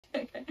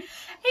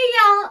Hey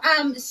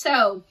y'all,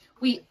 so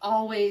we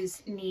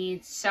always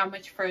need so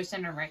much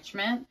frozen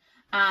enrichment.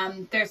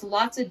 There's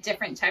lots of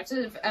different types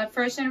of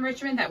frozen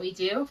enrichment that we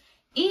do.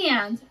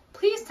 And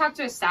please talk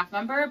to a staff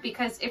member,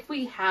 because if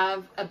we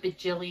have a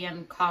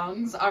bajillion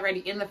Kongs already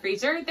in the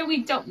freezer, then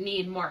we don't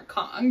need more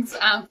Kongs.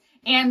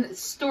 And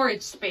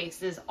storage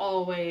space is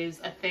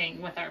always a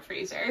thing with our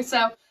freezer.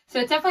 So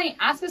definitely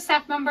ask a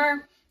staff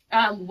member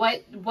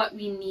what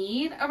we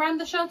need around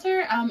the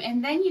shelter,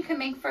 and then you can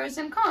make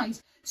frozen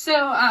Kongs.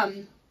 So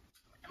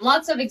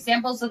lots of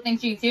examples of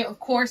things you do. Of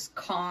course,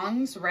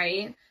 Kongs,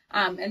 right?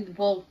 And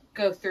we'll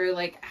go through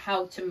like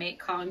how to make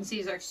Kongs.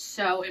 These are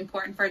so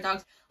important for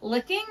dogs.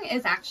 Licking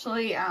is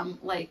actually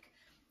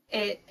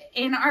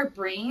in our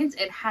brains,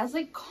 it has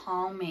like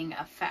calming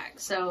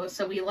effect. So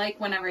we like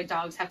whenever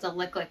dogs have to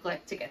lick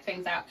to get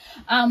things out.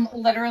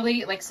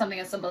 Literally like something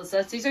as simple as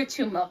this. These are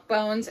 2 milk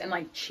bones and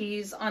like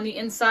cheese on the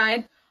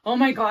inside. Oh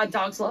my God,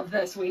 dogs love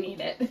this. We need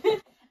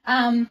it.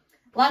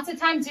 Lots of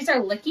times these are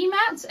licky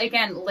mats.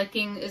 Again,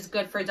 licking is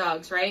good for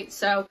dogs, right?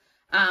 So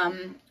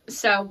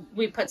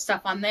we put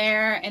stuff on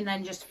there and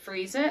then just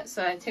freeze it.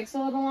 So it takes a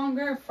little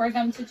longer for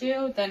them to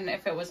do than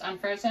if it was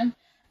unfrozen.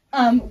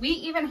 We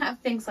even have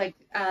things like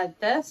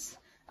this.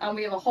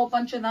 We have a whole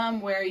bunch of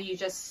them where you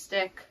just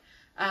stick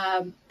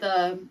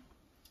the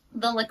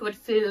liquid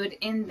food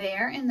in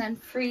there and then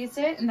freeze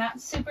it, and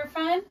that's super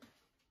fun.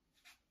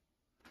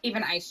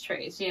 Even ice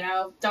trays, you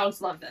know,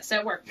 dogs love this.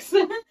 It works.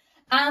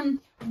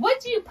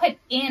 What do you put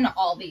in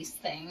all these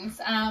things?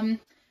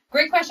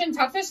 Great question.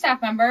 Talk to a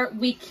staff member.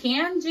 We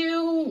can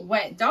do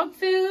wet dog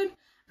food.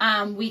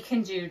 We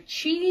can do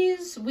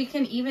cheese. We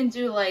can even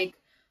do like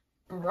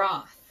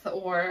broth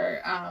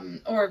or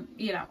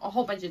you know, a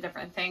whole bunch of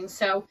different things.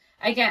 So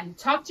again,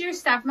 talk to your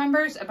staff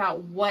members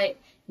about what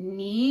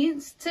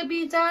needs to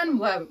be done,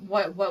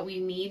 what we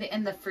need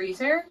in the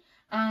freezer.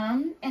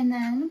 And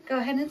then go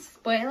ahead and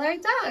spoil our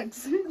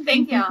dogs.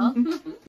 Thank y'all.